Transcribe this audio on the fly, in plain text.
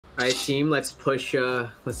Alright, team, let's push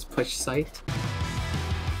site.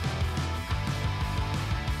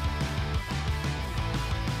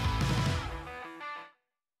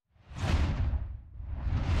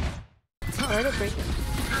 Where to break it?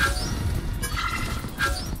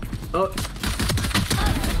 Oh.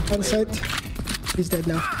 On site. He's dead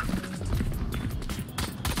now.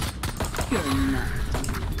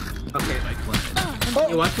 Okay. Oh. Can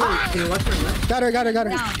you watch my left? Got her.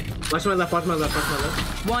 Watch my left.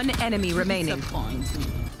 One enemy remaining.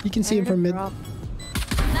 You can see him from mid. I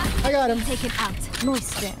got him. Take it out.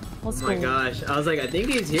 Noise jam. Oh my gosh. I was like, I think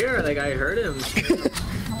he's here. Like, I heard him.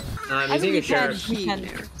 I'm using a sheriff.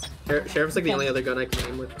 Sheriff's like the only other gun I can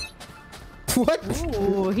aim with. What?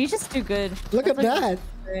 Ooh, he's just too good. Look at that.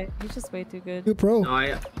 He's just way too good. Too pro. No,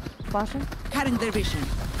 I... Flashing. Cutting their vision.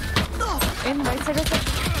 In right side of it.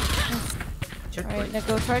 Alright, now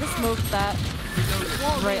go try to smoke that.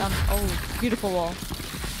 Right on. Oh, beautiful wall.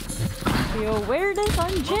 Yo, where does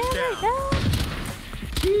I'm jamming right now?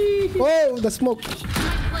 Whoa, the smoke.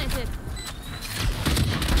 Planted.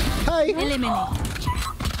 Hi. Eliminate.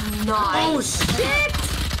 Nice. Oh shit!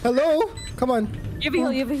 Hello. Come on. You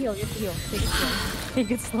have a heal.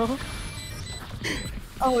 Take it slow.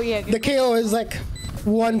 Oh yeah. The KO is like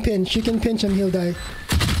one pinch. You can pinch him, he'll die.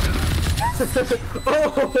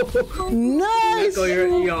 Oh! Nice! Yo,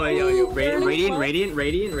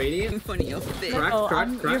 radiant. Funny off the Crack.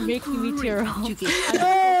 You're making me tear up.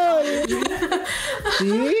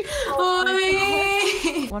 See?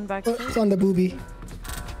 One back. It's on the boobie.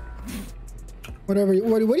 Whatever.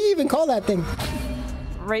 What do you even call that thing?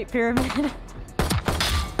 Right pyramid.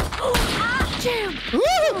 Jam! Woo!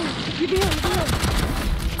 You do.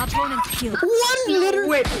 Opponent kill. Literal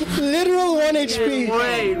 1 HP.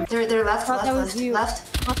 Wait. They're left. That was you. Left.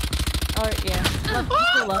 Oh yeah. Just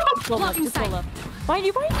go left. Behind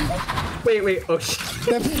you. Wait. Oh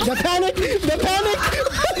shit. The panic. The panic.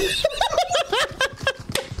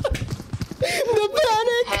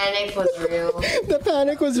 Panic was real. The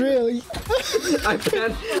panic was real. I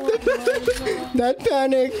panicked. That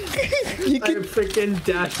panic. I freaking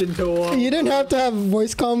dashed into a wall. You didn't have to have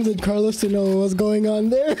voice comms with Carlos to know what was going on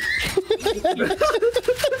there.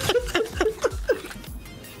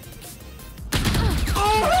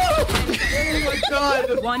 Oh my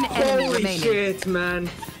god! One enemy Holy remaining. shit, man.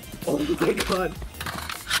 Oh my god.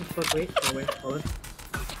 Fuck, wait, hold on.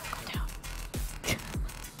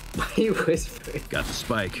 Why are you whispering? Got the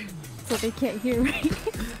spike. So they can't hear me.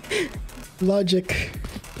 Logic.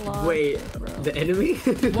 Wait, the enemy?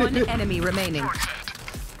 One enemy remaining.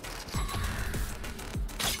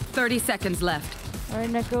 30 seconds left. Alright,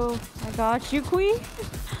 Neko. I got you, Queen.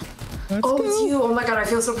 Let's Oh, go. it's you. Oh my god, I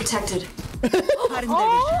feel so protected.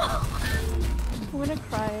 Oh! I'm gonna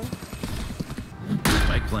cry.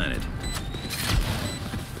 Spike planted.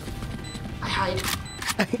 I hide.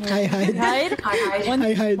 I hide. Hide?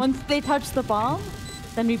 I hide. Once they touch the bomb,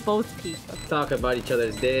 then we both peek. Okay. Talk about each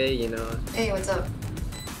other's day, you know. Hey, what's up?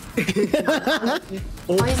 Oh,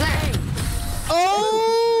 Why is that?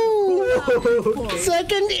 Oh! okay.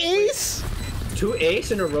 Second ace? 2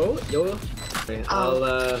 ace in a row? Yo. Okay, I'll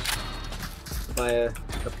buy a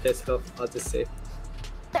pistol. I'll just save.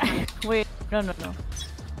 Wait, no.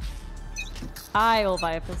 I will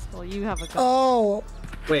buy a pistol. You have a gun. Oh.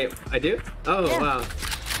 Wait, I do? Oh, Yeah. wow.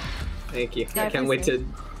 Thank you. Yeah, I can't wait to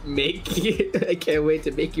make you. I can't wait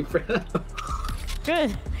to make you proud.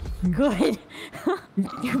 Good.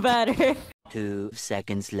 You better. 2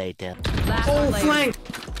 seconds later. Last Oh, player. flank!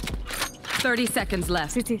 30 seconds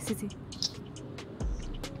left. City.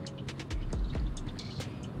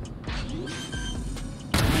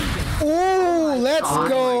 Oh, let's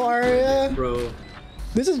go, Aria. Bro,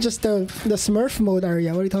 This is just the Smurf mode,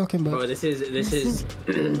 Aria. What are you talking about? bro, this is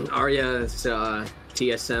Arya's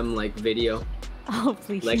TSM like video, Oh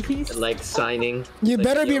please. like signing. You Like,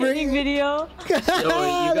 better be yo, ready. video. Yo, you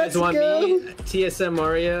guys Let's want go. me TSM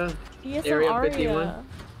Arya? Yes, Area Aria. 51?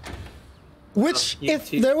 Which, you if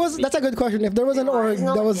too. there was, that's a good question. If there was an org It's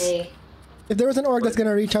not that was, A. if there was an org that's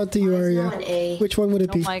gonna reach out to you, It's Aria, not an A. which one would it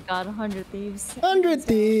Oh be? my god, 100 Thieves. 100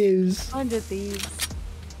 Thieves. 100 Thieves.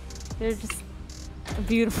 They're just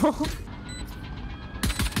beautiful.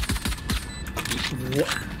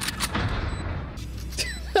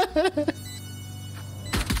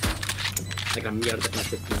 Like a mierda en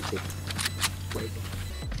este pinche. Wait.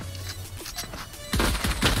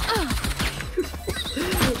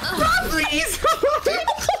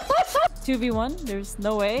 2v1, there's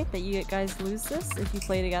no way that you guys lose this if you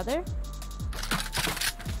play together.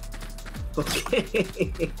 Okay.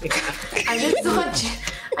 I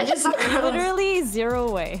just saw Carlos. Literally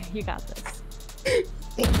 0 way. You got this.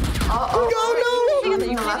 Oh, No, no! standing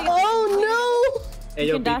on the left. Oh no! Hey,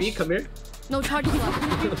 yo, can dash. BB, come here. No charges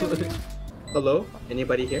left. Hello?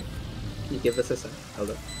 Anybody here? Can you give us a sign?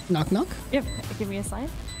 Hello? Knock knock. Give me a sign.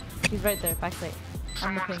 He's right there, backside.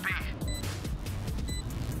 I'm looking.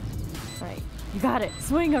 Right. You got it.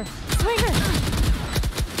 Swing her. Swing her.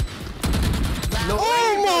 No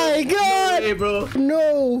Oh my god! way, bro.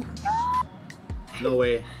 No! No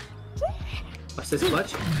way. Watch this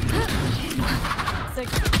clutch.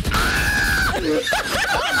 6.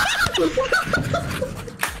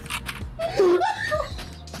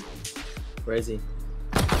 Where is he?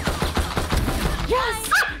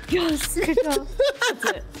 Yes! Yes! Good job. That's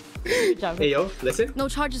it. Good job. Hey, yo, listen. No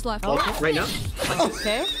charges left. Right now.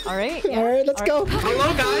 Okay. All right. Yeah. Alright, let's go.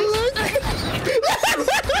 Hello, guys.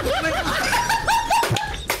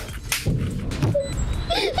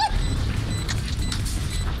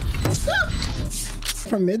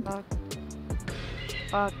 From mid. Fuck.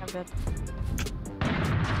 Fuck, I'm dead.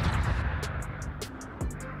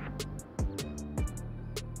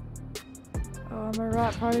 Oh, I'm a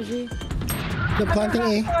rat prodigy. The planting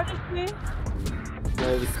A. Prodigy.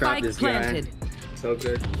 Holy crap, Spike this planted. guy. So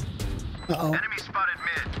good. Uh-oh.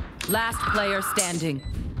 Last player standing.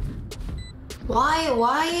 Why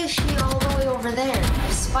is she all the way over there?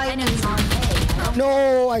 Spike is on A.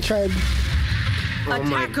 No, I tried. Oh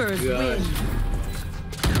my Attackers God. win.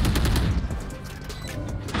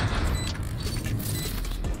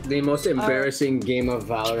 The most embarrassing game of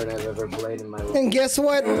Valorant I've ever played in my life. And guess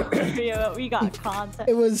what? We got content.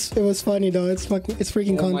 It was funny though. It's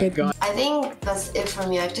freaking Oh my content. God. I think that's it for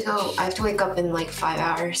me. I have to wake up in like 5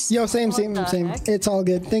 hours. Yo, same. the heck? It's all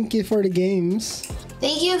good. Thank you for the games.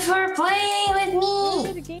 Thank you for playing with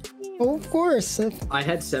me. Oh, of course. I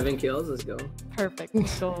had 7 kills. Let's go. Perfect.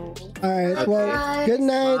 Let's go. Alright, well, Bye. good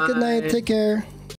night. Good night. Bye. Take care.